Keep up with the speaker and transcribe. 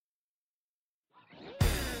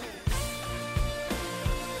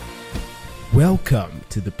Welcome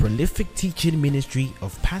to the prolific teaching ministry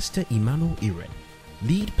of Pastor Emmanuel Iren,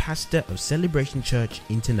 lead pastor of Celebration Church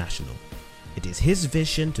International. It is his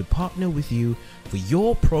vision to partner with you for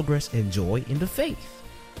your progress and joy in the faith.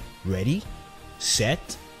 Ready,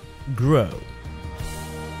 set, grow.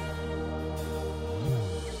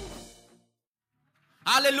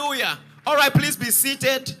 Hallelujah. All right, please be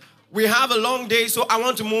seated. We have a long day, so I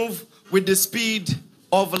want to move with the speed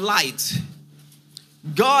of light.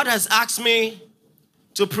 God has asked me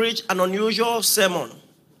to preach an unusual sermon.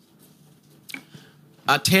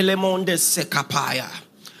 A telemon de sekapaya.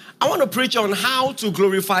 I want to preach on how to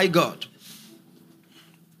glorify God.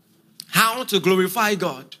 How to glorify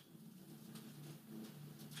God.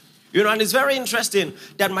 You know, and it's very interesting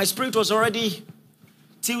that my spirit was already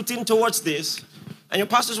tilting towards this. And your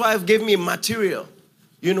pastor's wife gave me material,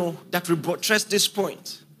 that will buttress this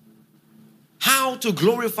point. How to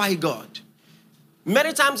glorify God.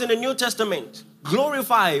 Many times in the New Testament,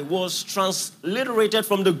 glorify was transliterated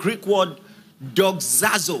from the Greek word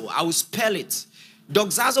doxazo. I will spell it.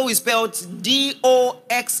 Doxazo is spelled D-O-X-A-Z-O.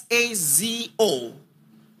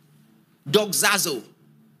 Doxazo.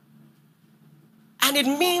 And it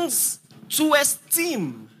means to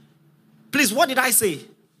esteem. Please, what did I say?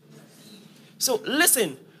 So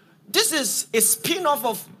listen, this is a spin-off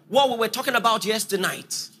of what we were talking about yesterday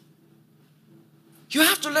night. You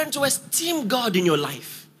have to learn to esteem God in your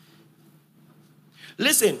life.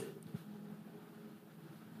 Listen,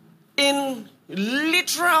 in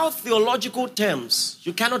literal theological terms,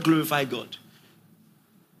 you cannot glorify God.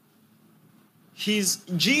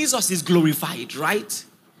 Jesus is glorified, right?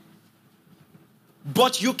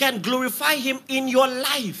 But you can glorify him in your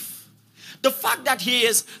life. The fact that he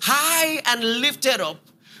is high and lifted up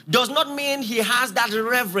does not mean he has that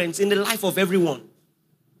reverence in the life of everyone.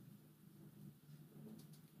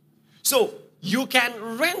 So, you can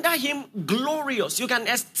render him glorious. You can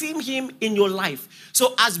esteem him in your life.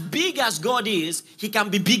 So, as big as God is, he can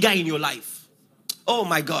be bigger in your life. Oh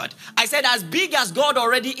my God. I said as big as God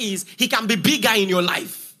already is, he can be bigger in your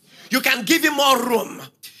life. You can give him more room.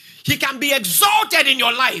 He can be exalted in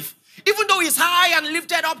your life. Even though he's high and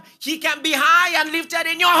lifted up, he can be high and lifted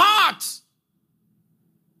in your heart.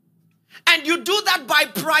 And you do that by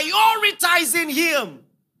prioritizing him.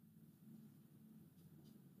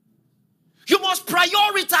 You must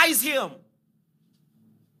prioritize him.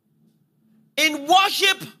 In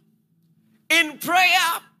worship, in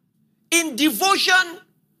prayer, in devotion,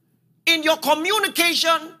 in your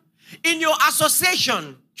communication, in your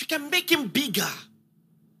association. You can make him bigger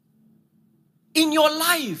in your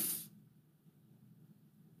life.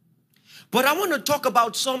 But I want to talk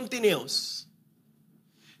about something else.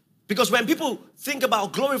 Because when people think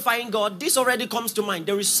about glorifying God, this already comes to mind.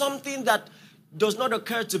 There is something that does not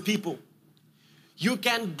occur to people. You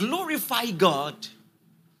can glorify God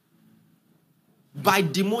by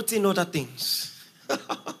demoting other things.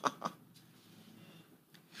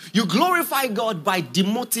 You glorify God by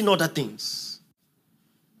demoting other things.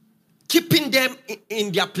 Keeping them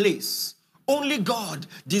in their place. Only God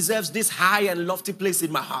deserves this high and lofty place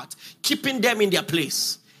in my heart. Keeping them in their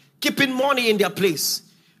place. Keeping money in their place.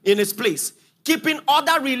 In its place. Keeping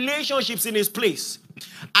other relationships in its place.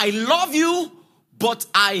 I love you, but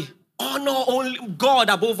I honor only God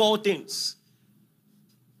above all things.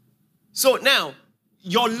 So now,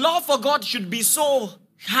 your love for God should be so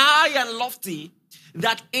high and lofty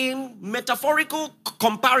that in metaphorical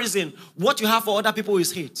comparison, what you have for other people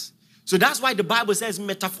is hate. So that's why the Bible says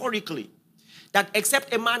metaphorically that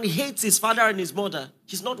except a man hates his father and his mother,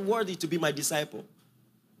 he's not worthy to be my disciple.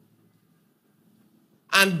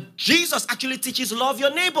 And Jesus actually teaches love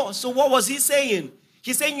your neighbor. So what was he saying?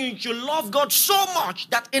 He's saying you should love God so much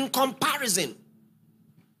that in comparison,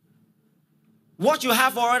 what you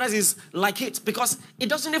have for others is like it because it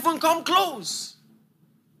doesn't even come close.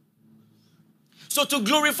 So to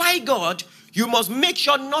glorify God, you must make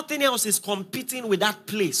sure nothing else is competing with that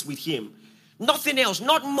place with him. Nothing else,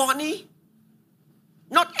 not money,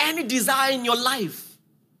 not any desire in your life.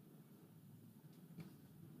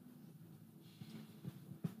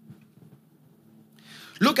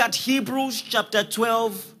 Look at Hebrews chapter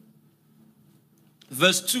 12,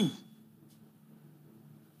 verse 2.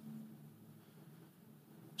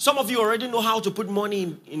 Some of you already know how to put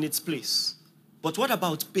money in its place. But what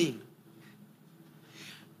about pain?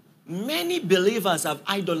 Many believers have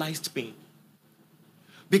idolized pain.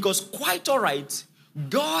 Because quite all right,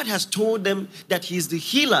 God has told them that he is the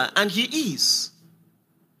healer, and he is.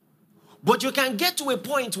 But you can get to a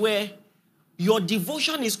point where your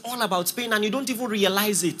devotion is all about pain and you don't even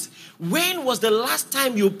realize it. When was the last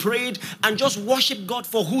time you prayed and just worshiped God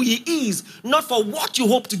for who He is, not for what you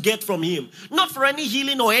hope to get from Him, not for any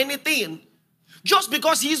healing or anything, just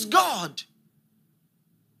because He's God?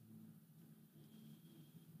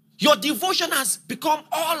 Your devotion has become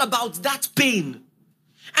all about that pain.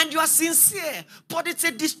 And you are sincere, but it's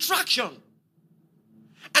a distraction.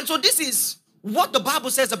 And so this is what the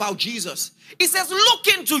Bible says about Jesus. It says, look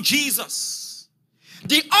into Jesus,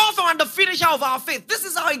 the author and the finisher of our faith. This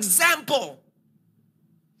is our example.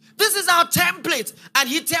 This is our template. And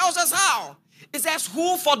He tells us how. It says,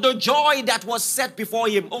 who for the joy that was set before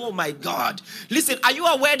Him. Oh my God. Listen, are you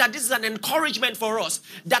aware that this is an encouragement for us?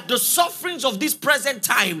 That the sufferings of this present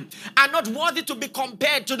time are not worthy to be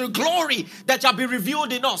compared to the glory that shall be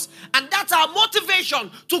revealed in us. And that's our motivation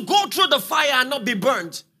to go through the fire and not be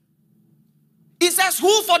burned. It says,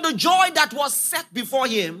 who for the joy that was set before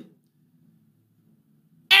Him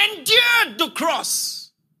endured the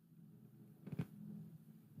cross.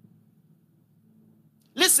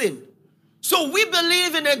 Listen. So we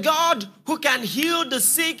believe in a God who can heal the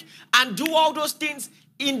sick and do all those things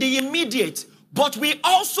in the immediate. But we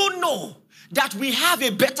also know that we have a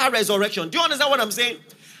better resurrection. Do you understand what I'm saying?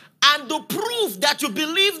 And the proof that you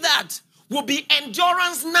believe that will be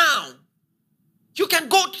endurance now. You can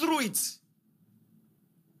go through it.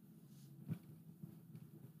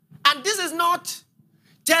 And this is not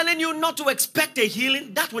telling you not to expect a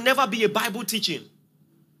healing. That will never be a Bible teaching.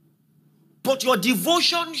 But your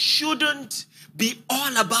devotion shouldn't be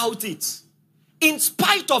all about it. In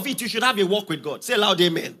spite of it, you should have a walk with God. Say loud,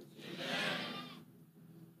 amen. Amen.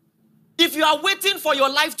 If you are waiting for your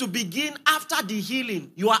life to begin after the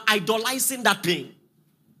healing, you are idolizing that pain.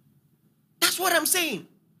 That's what I'm saying.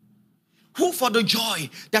 Who for the joy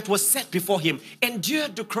that was set before Him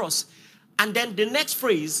endured the cross. And then the next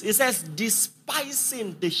phrase, it says,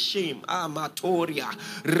 despising the shame. Amatoria,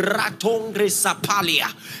 ratongre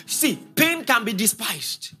sapalia. See, pain can be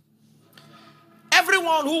despised.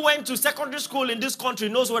 Everyone who went to secondary school in this country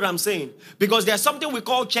knows what I'm saying. Because there's something we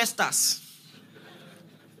call chesters.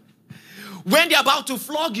 When they're about to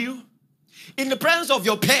flog you in the presence of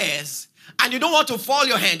your peers, and you don't want to fall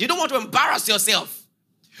your hand, you don't want to embarrass yourself,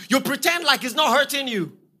 you pretend like it's not hurting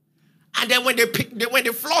you. And then when they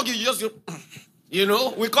flog you, you just go, you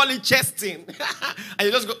know, we call it chesting. And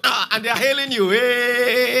you just go, and they're hailing you.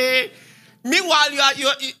 Hey. Meanwhile, you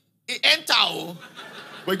enter.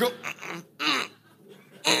 We go,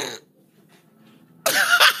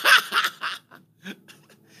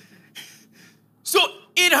 So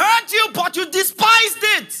it hurt you, but you despised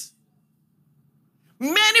it.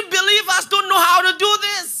 Many believers don't know how to do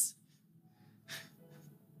this.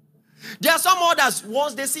 There are some others,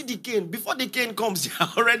 once they see the cane, before the cane comes, they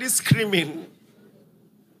are already screaming.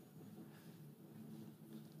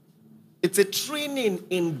 It's a training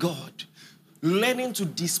in God, learning to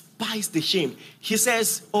despise the shame. He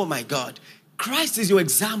says, oh my God, Christ is your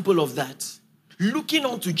example of that. Looking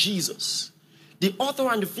unto Jesus, the author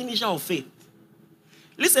and the finisher of faith.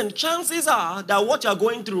 Listen, chances are that what you're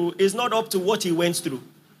going through is not up to what He went through.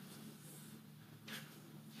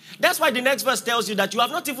 That's why the next verse tells you that you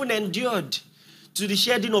have not even endured to the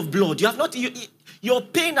shedding of blood. Your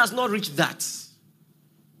pain has not reached that.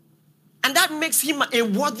 And that makes Him a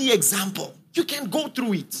worthy example. You can go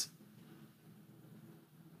through it.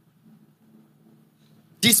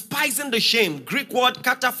 Despising the shame. Greek word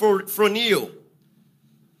kataphroneo.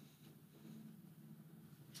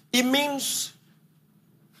 It means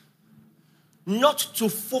not to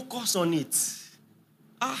focus on it.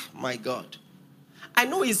 Ah, my God. I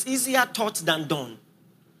know it's easier thought than done,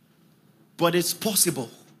 but it's possible.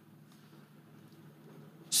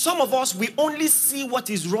 Some of us, we only see what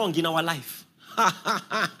is wrong in our life.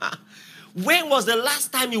 When was the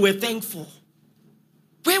last time you were thankful?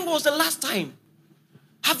 When was the last time?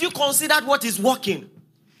 Have you considered what is working?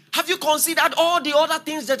 Have you considered all the other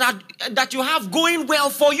things that you have going well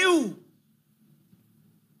for you?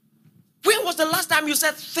 When was the last time you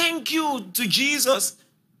said thank you to Jesus?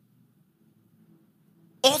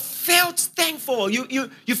 Or felt thankful?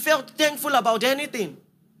 You felt thankful about anything?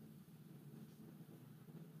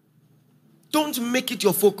 Don't make it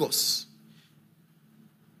your focus.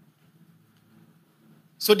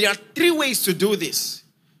 So there are 3 ways to do this.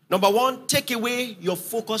 Number 1, take away your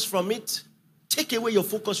focus from it. Take away your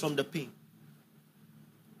focus from the pain.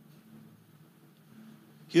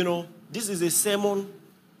 You know, this is a sermon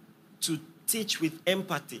to teach with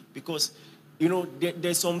empathy because, you know,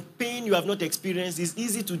 there's some pain you have not experienced. It's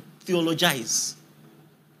easy to theologize.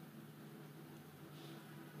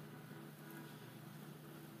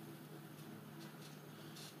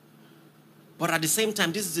 But at the same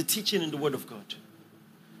time, this is a teaching in the Word of God.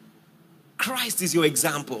 Christ is your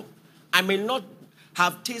example. I may not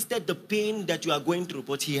have tasted the pain that you are going through,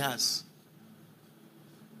 but he has.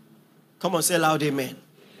 Come on, say loud, amen. Amen.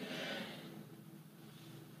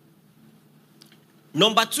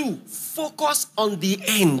 Number 2, focus on the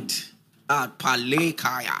end.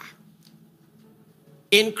 Palekaya.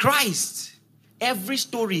 In Christ, every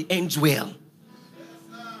story ends well.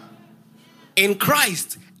 In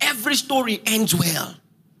Christ, every story ends well.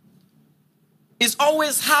 It's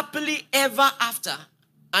always happily ever after.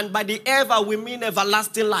 And by the ever, we mean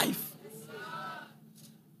everlasting life.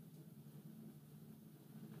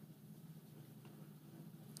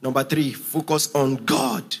 Number 3, focus on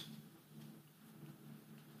God.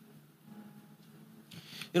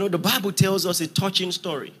 You know, the Bible tells us a touching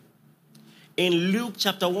story in Luke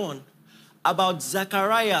chapter 1 about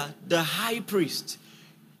Zechariah, the high priest.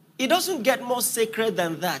 It doesn't get more sacred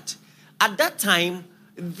than that. At that time,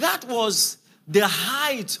 that was the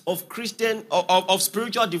height of Christian, of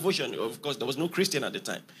spiritual devotion. Of course, there was no Christian at the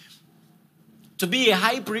time. To be a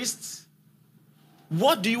high priest,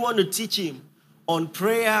 what do you want to teach him? On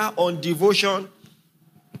prayer, on devotion,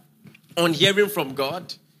 on hearing from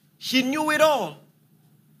God? He knew it all.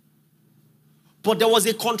 But there was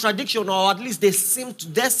a contradiction, or at least there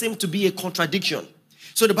seemed to be a contradiction.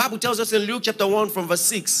 So the Bible tells us in Luke chapter 1 from verse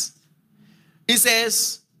 6, it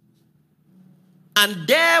says, and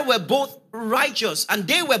they were both righteous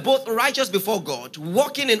before God,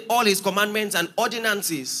 walking in all his commandments and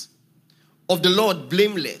ordinances of the Lord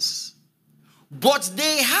blameless. But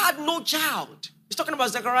they had no child. He's talking about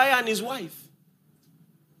Zechariah and his wife.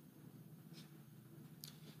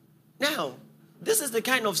 Now, this is the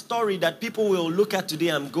kind of story that people will look at today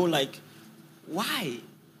and go like, why?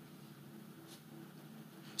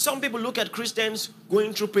 Some people look at Christians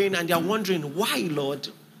going through pain and they are wondering, why, Lord?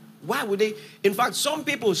 Why would they? In fact, some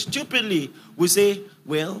people stupidly will say,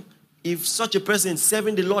 well, if such a person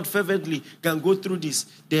serving the Lord fervently can go through this,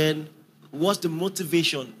 then what's the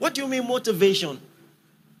motivation? What do you mean motivation?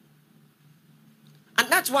 And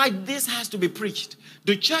that's why this has to be preached.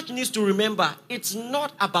 The church needs to remember, it's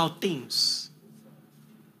not about things.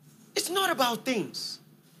 It's not about things.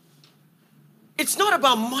 It's not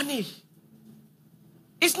about money.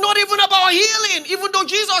 It's not even about healing, even though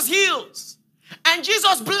Jesus heals. And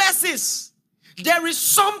Jesus blesses. There is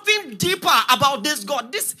something deeper about this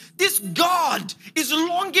God. This God is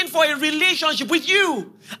longing for a relationship with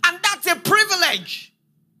you. And that's a privilege.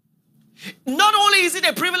 Not only is it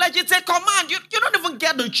a privilege, it's a command. You don't even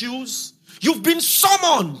get to choose. You've been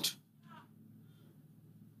summoned.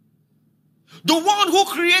 The one who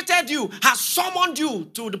created you has summoned you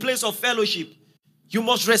to the place of fellowship. You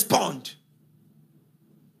must respond.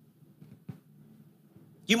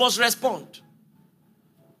 You must respond.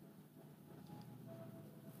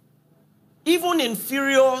 Even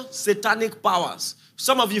inferior satanic powers.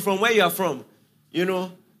 Some of you from where you are from, you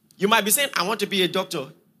know, you might be saying, I want to be a doctor.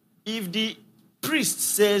 If the priest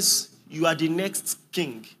says you are the next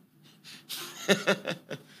king,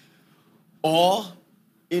 or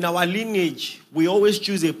in our lineage, we always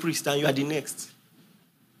choose a priest and you are the next.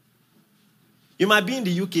 You might be in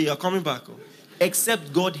the UK, you're coming back.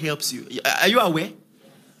 Except God helps you. Are you aware?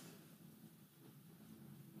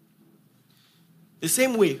 The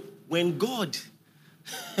same way, when God...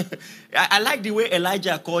 I like the way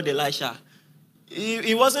Elijah called Elisha. He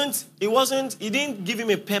didn't give him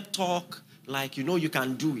a pep talk like, you know, you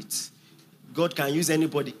can do it. God can use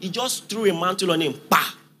anybody. He just threw a mantle on him.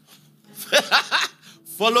 Bah!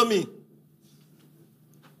 Follow me.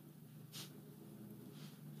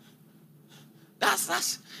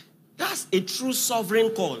 That's a true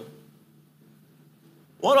sovereign call.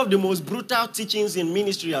 One of the most brutal teachings in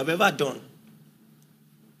ministry I've ever done.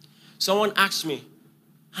 Someone asked me,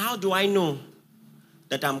 how do I know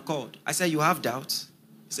that I'm called? I said, you have doubts?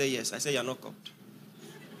 He said, yes. I said, you're not called.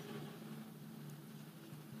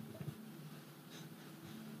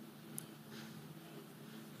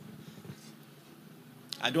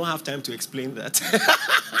 I don't have time to explain that.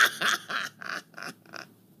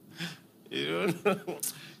 You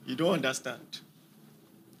don't understand.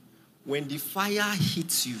 When the fire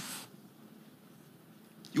hits you,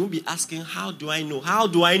 you won't be asking, how do I know? How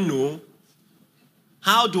do I know?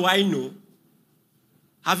 How do I know?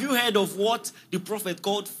 Have you heard of what the prophet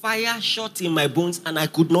called fire shut in my bones and I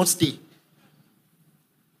could not stay?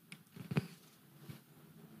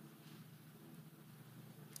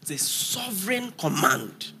 It's a sovereign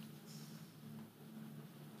command.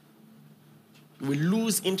 We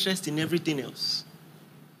lose interest in everything else.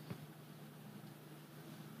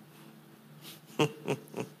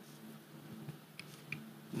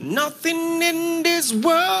 Nothing Nothing in this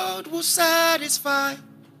world will satisfy.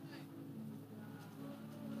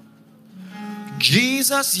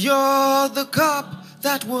 Jesus, you're the cup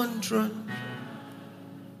that won't run.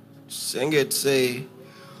 Sing it, say,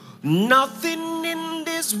 nothing in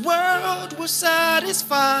this world will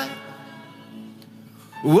satisfy.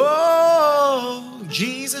 Whoa,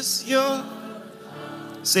 Jesus, you're.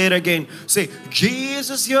 Say it again. Say,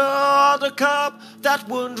 Jesus, you're the cup that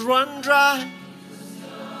won't run dry.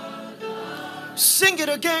 Sing it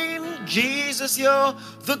again. Jesus, you're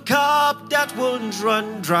the cup that won't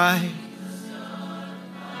run dry.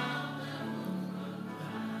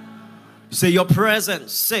 Say your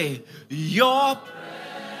presence. Say your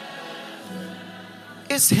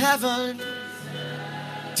is heaven.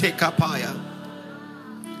 Take up higher.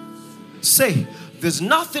 Say there's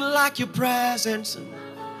nothing like your presence.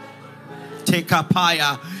 Take up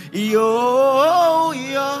higher. Yo.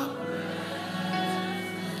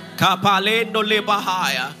 Kapalendo leba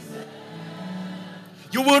higher.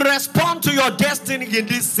 You will respond to your destiny in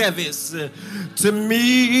this service. To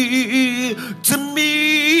me.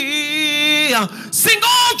 Sing,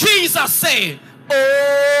 oh Jesus, say,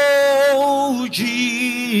 oh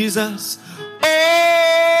Jesus,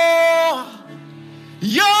 oh,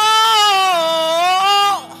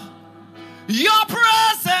 your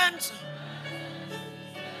presence.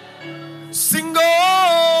 Sing,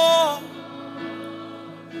 oh,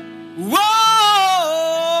 whoa,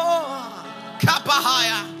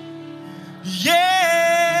 Kapahaya,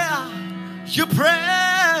 yeah, your presence.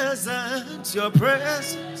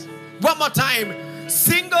 One more time.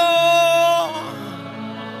 Sing, oh,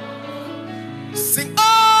 sing,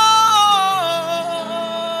 oh,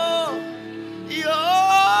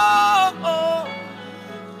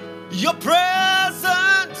 your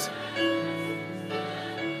presence.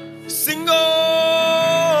 Sing, oh,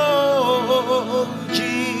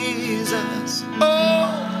 Jesus, oh.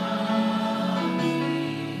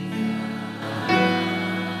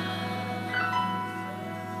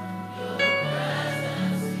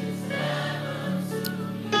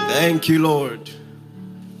 Thank you, Lord.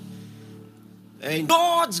 And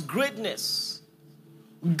God's greatness,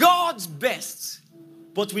 God's best,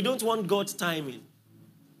 but we don't want God's timing.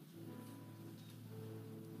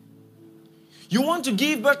 You want to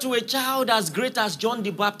give birth to a child as great as John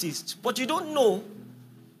the Baptist, but you don't know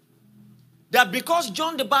that because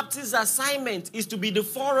John the Baptist's assignment is to be the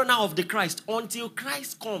forerunner of the Christ, until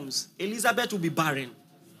Christ comes, Elizabeth will be barren.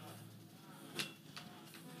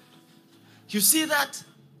 You see that?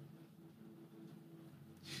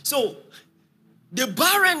 So, the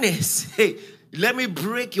barrenness, hey, let me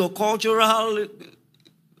break your cultural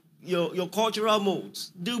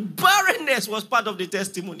modes. The barrenness was part of the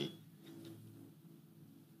testimony.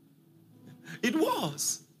 It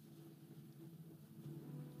was.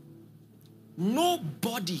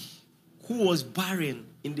 Nobody who was barren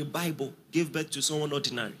in the Bible gave birth to someone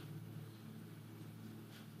ordinary.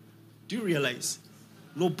 Do you realize?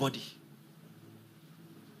 Nobody.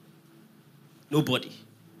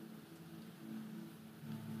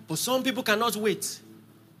 But some people cannot wait.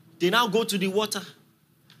 They now go to the water.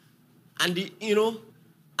 And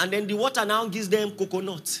and then the water now gives them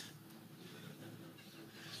coconut.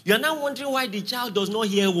 You are now wondering why the child does not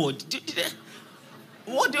hear word.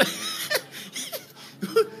 What do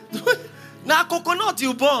now coconut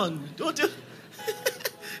you born? Don't you?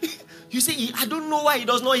 You say, I don't know why he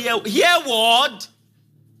does not hear word.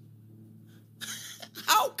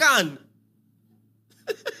 How can?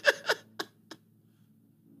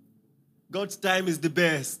 God's time is the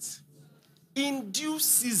best. In due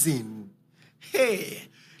season. Hey,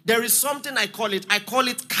 there is something I call it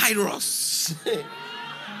kairos.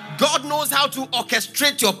 God knows how to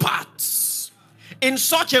orchestrate your parts in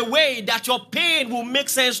such a way that your pain will make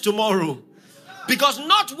sense tomorrow. Because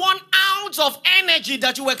not 1 ounce of energy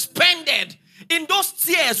that you expended in those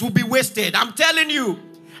tears will be wasted. I'm telling you.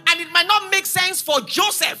 And it might not make sense for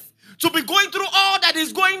Joseph to be going through all that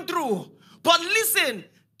he's going through. But listen,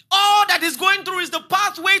 all that is going through is the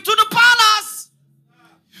pathway to the palace.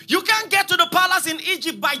 You can't get to the palace in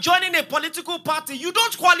Egypt by joining a political party. You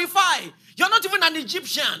don't qualify. You're not even an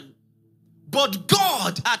Egyptian. But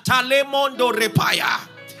God, Atalemondo Repaya,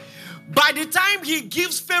 by the time he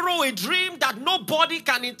gives Pharaoh a dream that nobody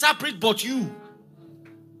can interpret but you,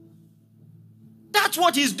 that's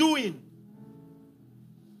what he's doing.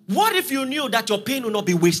 What if you knew that your pain will not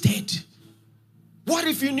be wasted? What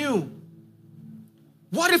if you knew?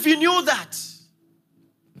 What if you knew that?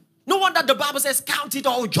 No wonder the Bible says, count it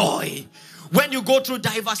all joy when you go through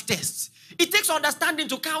diverse tests. It takes understanding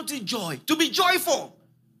to count it joy, to be joyful.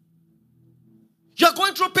 You're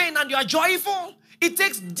going through pain and you are joyful. It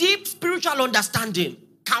takes deep spiritual understanding.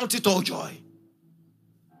 Count it all joy.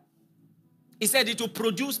 He said it will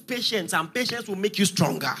produce patience, and patience will make you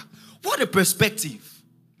stronger. What a perspective.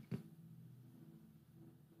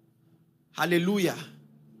 Hallelujah.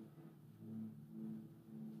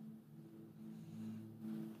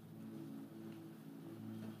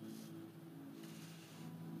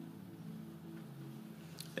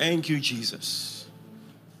 Thank you, Jesus.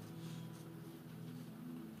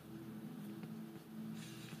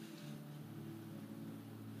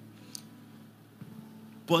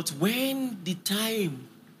 But when the time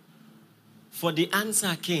for the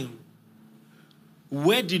answer came,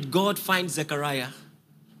 where did God find Zechariah?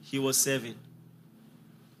 He was serving.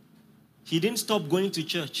 He didn't stop going to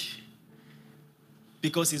church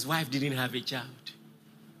because his wife didn't have a child.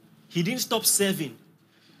 He didn't stop serving.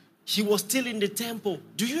 He was still in the temple.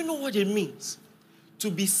 Do you know what it means? To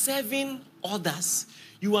be serving others.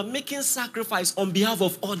 You are making sacrifice on behalf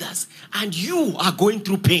of others, and you are going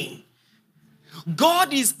through pain.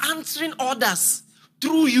 God is answering others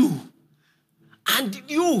through you. And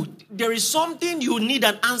there is something you need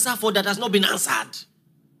an answer for that has not been answered.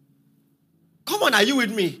 Come on, are you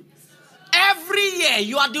with me? Every year,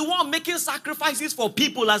 you are the one making sacrifices for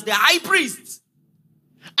people as the high priests.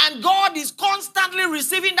 And God is constantly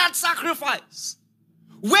receiving that sacrifice.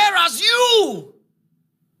 Whereas you,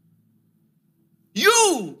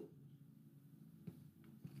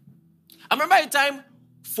 I remember a time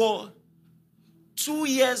for 2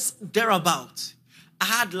 years thereabout, I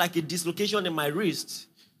had like a dislocation in my wrist.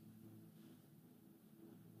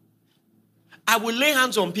 I will lay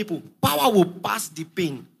hands on people. Power will pass the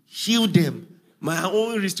pain, heal them. My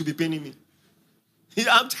own wrist will be paining me.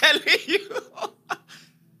 I'm telling you.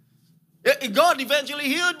 God eventually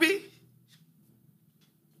healed me.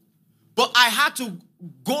 But I had to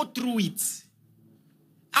go through it.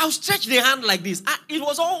 I'll stretch the hand like this. It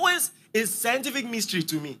was always a scientific mystery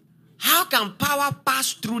to me. How can power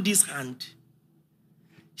pass through this hand,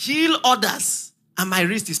 heal others, and my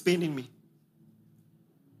wrist is paining me?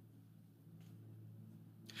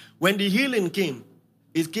 When the healing came,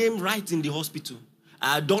 it came right in the hospital.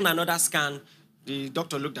 I had done another scan. The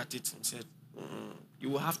doctor looked at it and said, you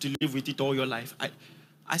will have to live with it all your life.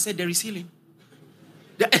 I said, there is healing.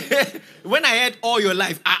 When I heard all your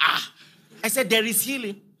life, I said, there is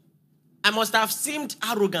healing. I must have seemed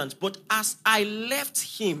arrogant, but as I left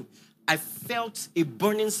him, I felt a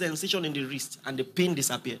burning sensation in the wrist and the pain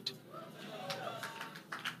disappeared.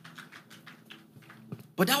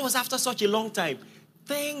 But that was after such a long time.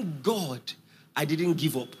 Thank God I didn't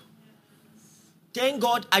give up. Thank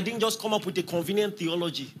God I didn't just come up with a convenient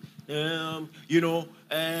theology.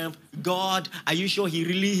 God, are you sure he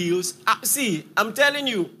really heals? See, I'm telling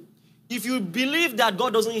you, if you believe that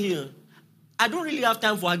God doesn't heal, I don't really have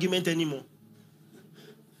time for argument anymore.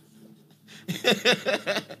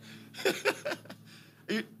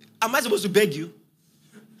 Am I supposed to beg you?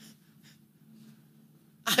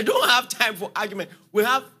 I don't have time for argument. We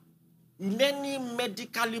have many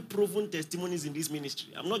medically proven testimonies in this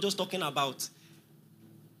ministry. I'm not just talking about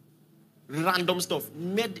random stuff.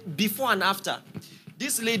 Before and after.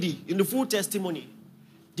 This lady, in the full testimony,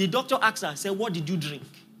 the doctor asked her, said, what did you drink?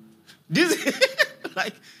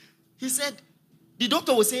 He said, the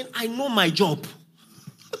doctor was saying, I know my job.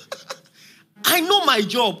 I know my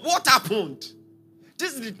job. What happened?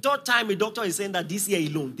 This is the third time a doctor is saying that this year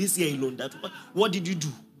alone. That what did you do?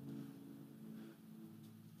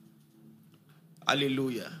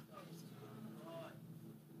 Hallelujah.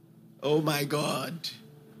 Oh my God.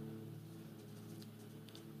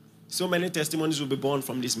 So many testimonies will be born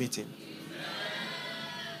from this meeting.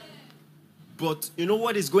 But you know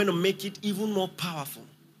what is going to make it even more powerful?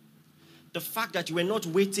 The fact that you were not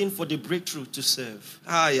waiting for the breakthrough to serve.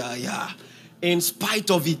 In spite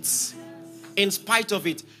of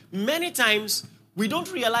it. Many times, we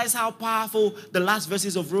don't realize how powerful the last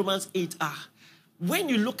verses of Romans 8 are. When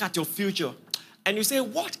you look at your future and you say,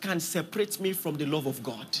 what can separate me from the love of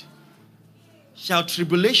God? Shall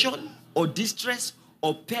tribulation or distress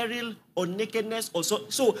or peril or nakedness or so?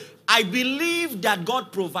 So I believe that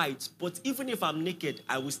God provides, but even if I'm naked,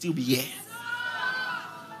 I will still be here.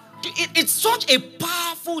 It's such a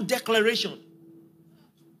powerful declaration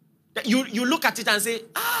that you look at it and say,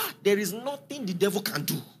 there is nothing the devil can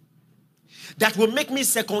do that will make me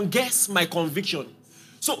second guess my conviction.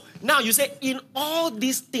 So now you say, in all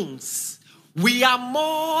these things, we are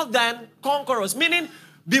more than conquerors. Meaning,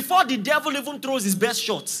 before the devil even throws his best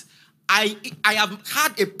shots, I have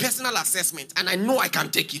had a personal assessment and I know I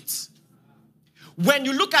can take it. When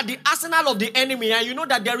you look at the arsenal of the enemy and you know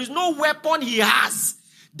that there is no weapon he has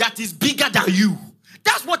that is bigger than you,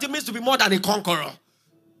 That's what it means to be more than a conqueror.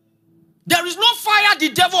 There is no fire the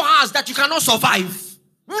devil has that you cannot survive.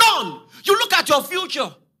 None. You look at your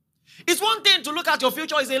future. It's one thing to look at your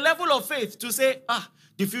future. It's a level of faith to say,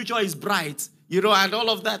 the future is bright, and all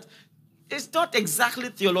of that. It's not exactly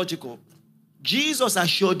theological. Jesus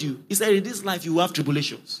assured you. He said, in this life you will have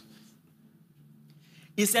tribulations.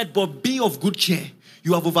 He said, but be of good cheer.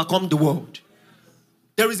 You have overcome the world.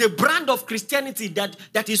 There is a brand of Christianity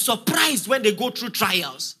that is surprised when they go through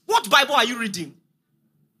trials. What Bible are you reading?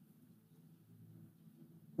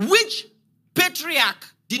 Which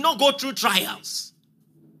patriarch did not go through trials?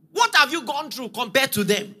 What have you gone through compared to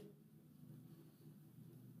them?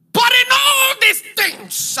 But in all these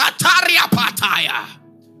things, Sataria Pataya,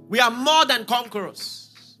 we are more than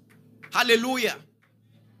conquerors. Hallelujah.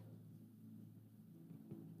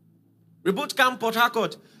 Reboot Camp Port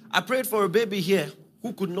Harcourt. I prayed for a baby here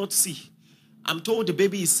who could not see. I'm told the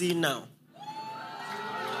baby is seeing now.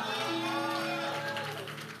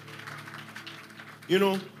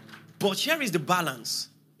 But here is the balance.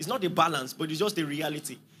 It's not a balance, but it's just a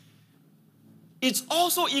reality. It's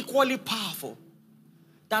also equally powerful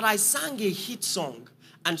that I sang a hit song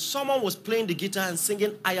and someone was playing the guitar and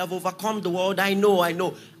singing, I have overcome the world, I know.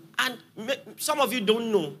 And some of you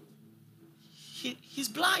don't know. He's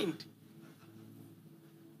blind.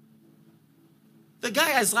 The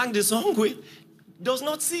guy I sang the song with does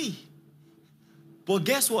not see. But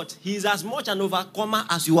guess what? He is as much an overcomer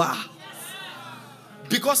as you are.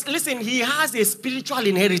 Because, listen, he has a spiritual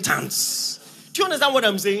inheritance. Do you understand what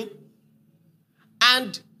I'm saying?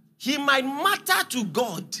 And he might matter to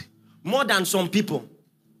God more than some people.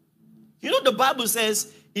 The Bible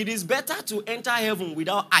says it is better to enter heaven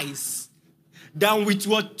without eyes than with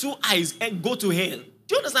your 2 eyes and go to hell.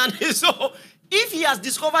 Do you understand? So, if he has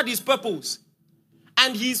discovered his purpose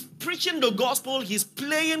and he's preaching the gospel, he's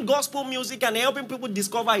playing gospel music and helping people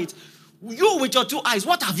discover it, you with your 2 eyes,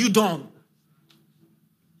 what have you done?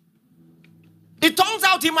 It turns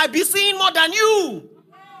out he might be seeing more than you.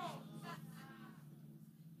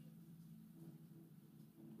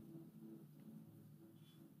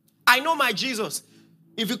 I know my Jesus.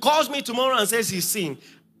 If he calls me tomorrow and says he's seeing,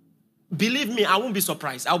 believe me, I won't be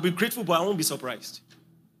surprised. I'll be grateful, but I won't be surprised.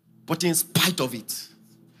 But in spite of it,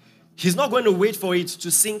 he's not going to wait for it to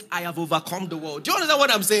sing, I have overcome the world. Do you understand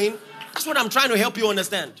what I'm saying? That's what I'm trying to help you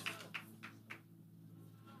understand.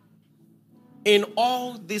 In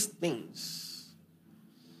all these things,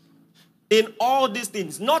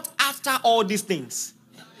 not after all these things,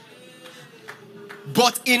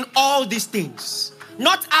 but in all these things.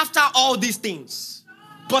 Not after all these things,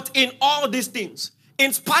 but in all these things.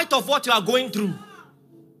 In spite of what you are going through.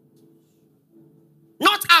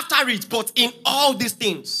 Not after it, but in all these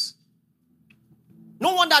things.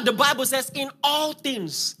 No wonder the Bible says, in all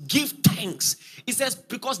things, give thanks. It says,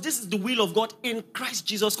 because this is the will of God in Christ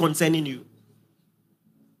Jesus concerning you.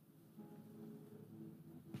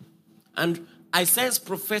 And I sense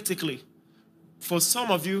prophetically, for some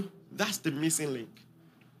of you, that's the missing link.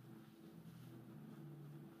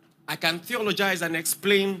 I can theologize and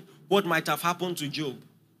explain what might have happened to Job.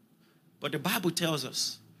 But the Bible tells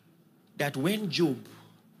us that when Job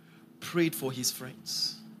prayed for his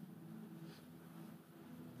friends,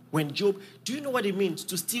 do you know what it means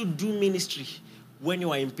to still do ministry when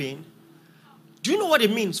you are in pain? Do you know what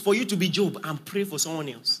it means for you to be Job and pray for someone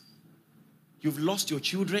else? You've lost your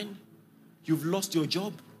children. You've lost your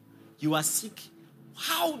job. You are sick.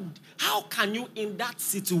 How can you in that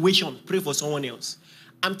situation pray for someone else?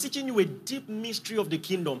 I'm teaching you a deep mystery of the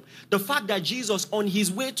kingdom. The fact that Jesus, on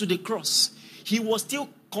his way to the cross, he was still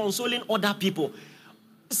consoling other people.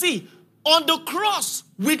 See, on the cross,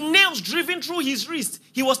 with nails driven through his wrist,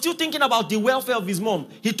 he was still thinking about the welfare of his mom.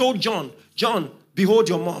 He told John, behold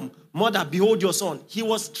your mom. Mother, behold your son. He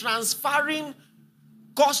was transferring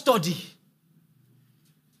custody.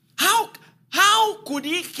 How could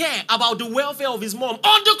he care about the welfare of his mom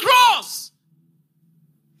on the cross?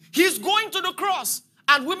 He's going to the cross.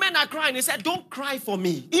 And women are crying. He said, don't cry for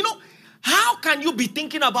me. How can you be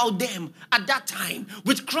thinking about them at that time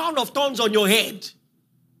with crown of thorns on your head?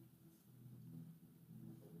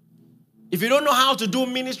 If you don't know how to do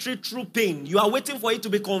ministry through pain, you are waiting for it to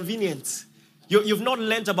be convenient. You've not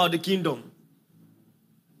learnt about the kingdom.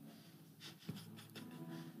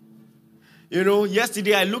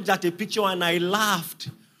 Yesterday I looked at a picture and I laughed.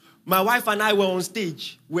 My wife and I were on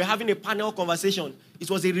stage. We were having a panel conversation. It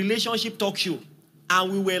was a relationship talk show.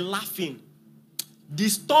 And we were laughing. The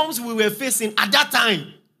storms we were facing at that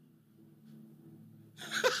time.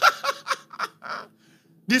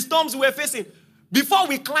 The storms we were facing. Before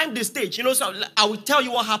we climbed the stage, so I will tell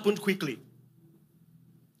you what happened quickly.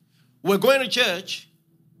 We're going to church.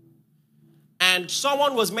 And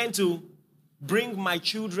someone was meant to bring my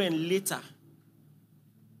children later.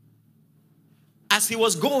 As he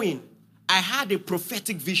was going, I had a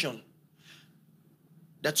prophetic vision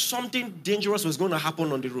that something dangerous was going to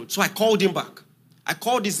happen on the road. So I called him back. I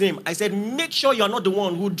called his name. I said, make sure you're not the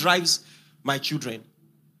one who drives my children.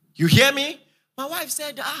 You hear me? My wife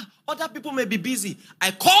said, other people may be busy.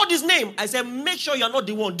 I called his name. I said, make sure you're not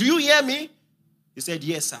the one. Do you hear me? He said,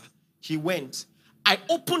 yes, sir. He went. I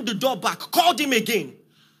opened the door back, called him again.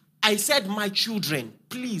 I said, my children,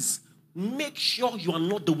 please make sure you are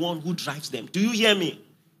not the one who drives them. Do you hear me?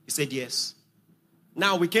 He said, yes.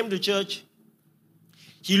 Now we came to church.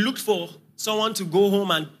 He looked for someone to go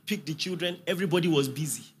home and pick the children. Everybody was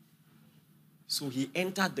busy. So he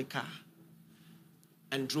entered the car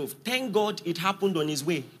and drove. Thank God it happened on his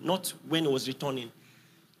way, not when he was returning.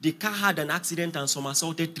 The car had an accident and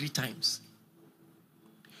somersaulted 3 times.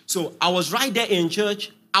 So I was right there in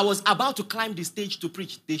church. I was about to climb the stage to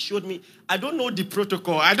preach. They showed me. I don't know the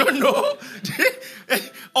protocol. I don't know.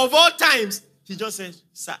 Of all times, he just said,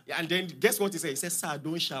 sir. And then guess what he said? He said, sir,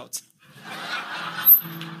 don't shout.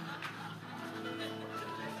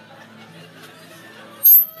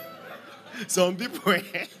 Some people,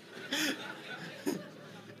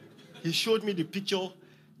 he showed me the picture.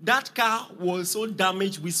 That car was so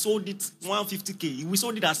damaged, we sold it 150K. We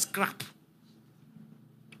sold it as scrap.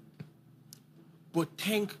 But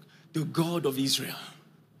thank the God of Israel.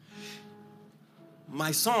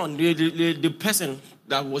 My son, the person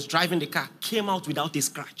that was driving the car, came out without a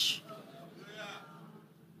scratch.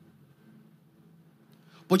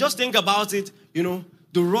 But just think about it, the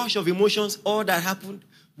rush of emotions, all that happened.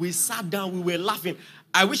 We sat down, we were laughing.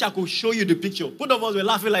 I wish I could show you the picture. Both of us were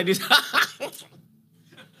laughing like this.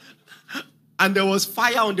 And there was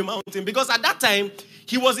fire on the mountain. Because at that time,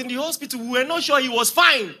 he was in the hospital. We were not sure he was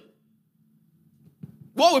fine.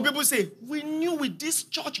 What will people say? We knew with this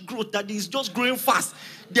church growth that he's just growing fast.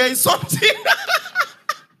 There is something.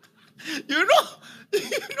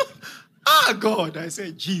 God. I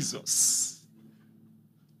said, Jesus.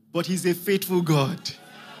 But he's a faithful God.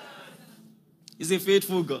 He's a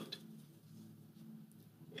faithful God.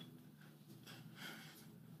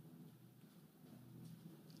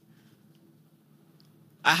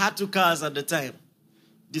 I had 2 cars at the time.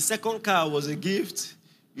 The second car was a gift,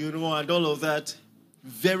 and all of that.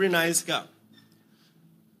 Very nice car.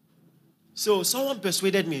 So someone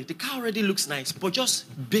persuaded me, the car already looks nice, but just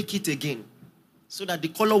bake it again so that the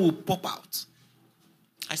color will pop out.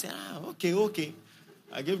 I said, okay.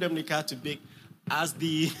 I gave them the car to bake. As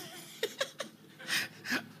the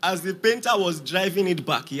painter was driving it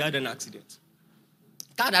back, he had an accident.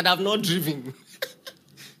 Car that I've not driven.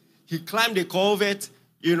 He climbed the Corvette,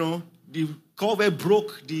 the Corvette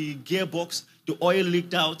broke the gearbox, the oil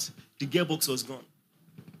leaked out, the gearbox was gone.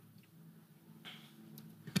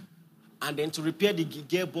 And then to repair the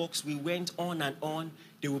gearbox, we went on and on.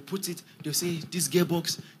 They will put it, they'll say, this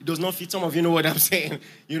gearbox, it does not fit. Some of you know what I'm saying.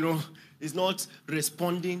 It's not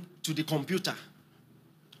responding to the computer.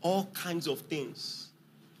 All kinds of things.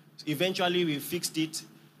 So eventually, we fixed it.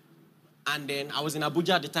 And then I was in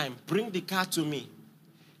Abuja at the time. Bring the car to me.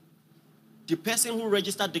 The person who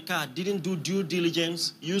registered the car didn't do due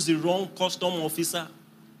diligence, used the wrong custom officer.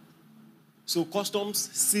 So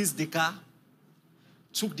customs seized the car,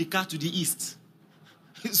 took the car to the east.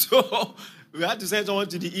 So we had to send someone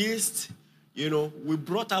to the east. We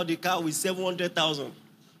brought out the car with 700,000.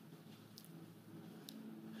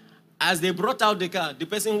 As they brought out the car, the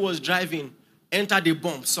person who was driving entered the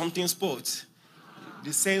bump, something spoiled.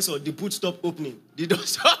 The sensor, the boot stopped opening. The door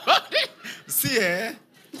stopped opening. See,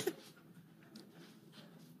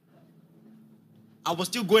 I was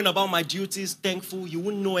still going about my duties, thankful. You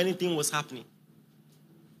wouldn't know anything was happening.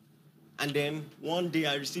 And then one day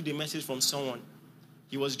I received a message from someone.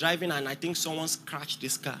 He was driving and I think someone scratched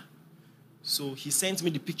his car. So he sent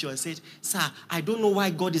me the picture and said, sir, I don't know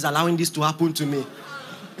why God is allowing this to happen to me.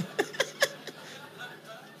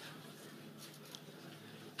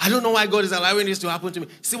 I don't know why God is allowing this to happen to me.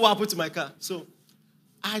 See what happened to my car. So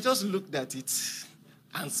I just looked at it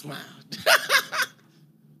and smiled.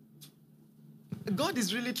 God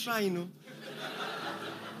is really trying,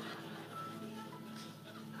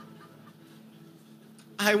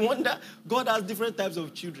 I wonder, God has different types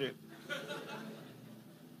of children.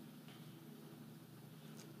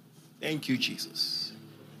 Thank you, Jesus.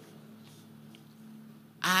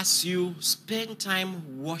 As you spend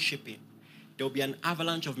time worshiping, there will be an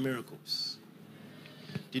avalanche of miracles.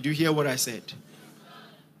 Did you hear what I said?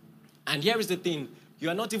 And here is the thing. You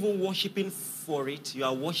are not even worshiping for it. You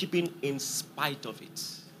are worshiping in spite of it.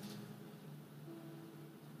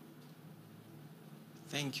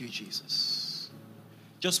 Thank you, Jesus.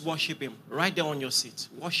 Just worship him. Right there on your seat.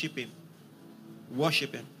 Worship him.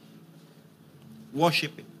 Worship him.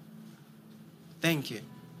 Worship him. Thank you.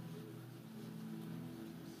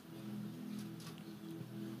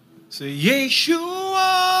 So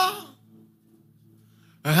Yeshua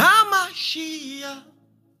HaMashiach,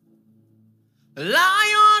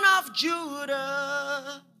 Lion of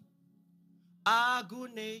Judah,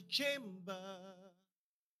 Agune Chamber.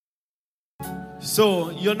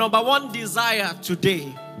 So your number one desire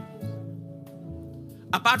today,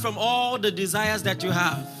 apart from all the desires that you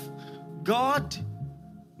have, God,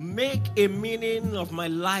 make a meaning of my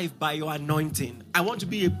life by your anointing. I want to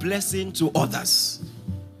be a blessing to others.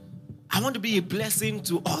 I want to be a blessing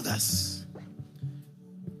to others.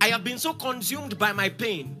 I have been so consumed by my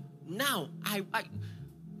pain. Now,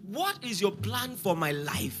 what is your plan for my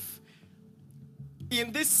life?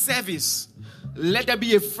 In this service, let there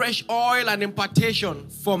be a fresh oil and impartation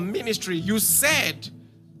for ministry. You said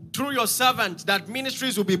through your servant that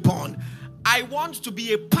ministries will be born. I want to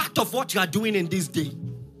be a part of what you are doing in this day.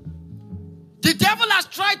 The devil has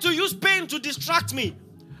tried to use pain to distract me.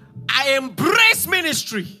 I embrace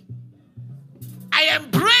ministry. I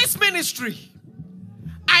embrace ministry.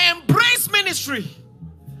 I embrace ministry.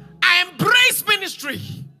 I embrace ministry.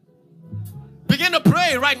 Begin to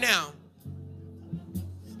pray right now.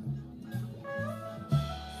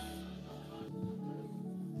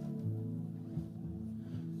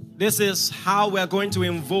 This is how we are going to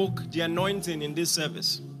invoke the anointing in this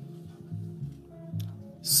service.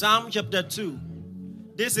 Psalm chapter 2.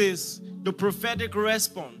 This is the prophetic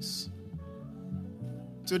response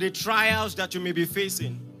to the trials that you may be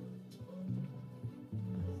facing.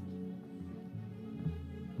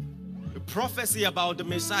 The prophecy about the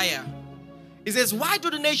Messiah. It says, why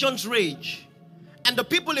do the nations rage and the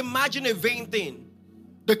people imagine a vain thing?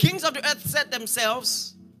 The kings of the earth set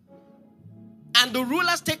themselves, and the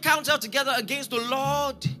rulers take counsel together against the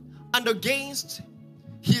Lord and against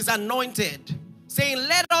his anointed, saying,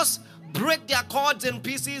 let us break their cords in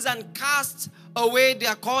pieces and cast away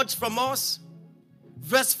their cords from us.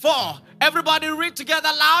 Verse 4. Everybody read together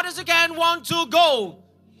loud as you can. 1, 2, go.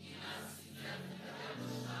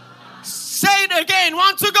 Say it again.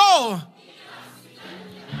 1, 2, go.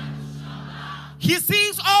 He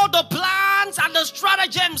sees all the plans and the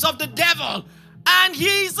stratagems of the devil, and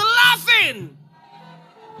he's laughing.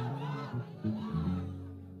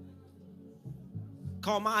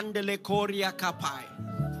 Commandele Korea Kapai.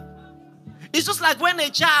 It's just like when a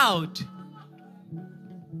child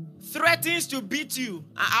threatens to beat you.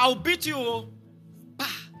 I'll beat you.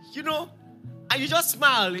 You know, and you just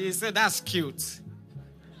smile. You say, that's cute.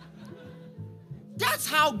 That's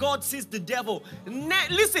how God sees the devil.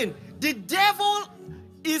 Listen, the devil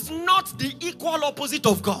is not the equal opposite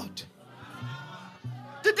of God.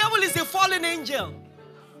 The devil is a fallen angel.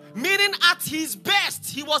 Meaning at his best,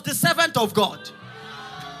 he was the servant of God.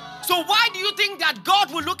 So why do you think that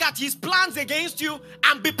God will look at his plans against you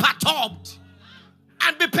and be perturbed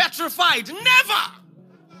and be petrified? Never.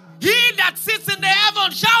 He that sits in the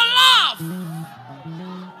heaven shall laugh.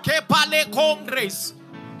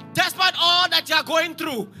 Despite all that you are going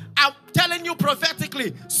through, I'm telling you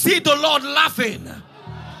prophetically, see the Lord laughing.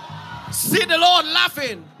 See the Lord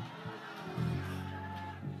laughing.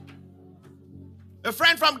 A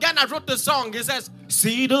friend from Ghana wrote the song. He says,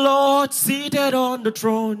 see the Lord seated on the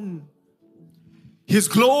throne. His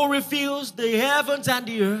glory fills the heavens and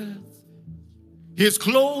the earth. He's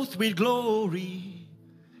clothed with glory,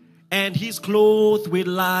 and he's clothed with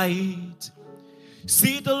light.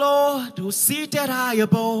 See the Lord who's seated high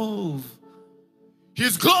above.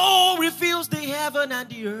 His glory fills the heaven and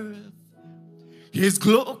the earth. He's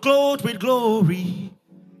clothed with glory,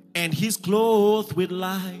 and he's clothed with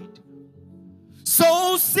light.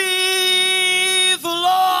 So see the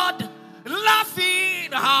Lord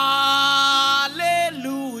laughing.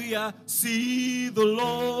 Hallelujah. See the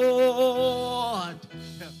Lord.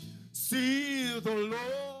 See the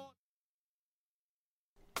Lord.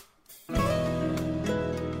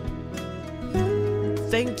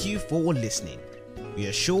 Thank you for listening. We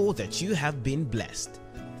are sure that you have been blessed.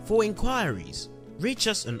 For inquiries, reach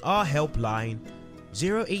us on our helpline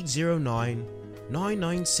 0809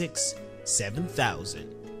 996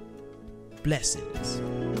 7000. Blessings.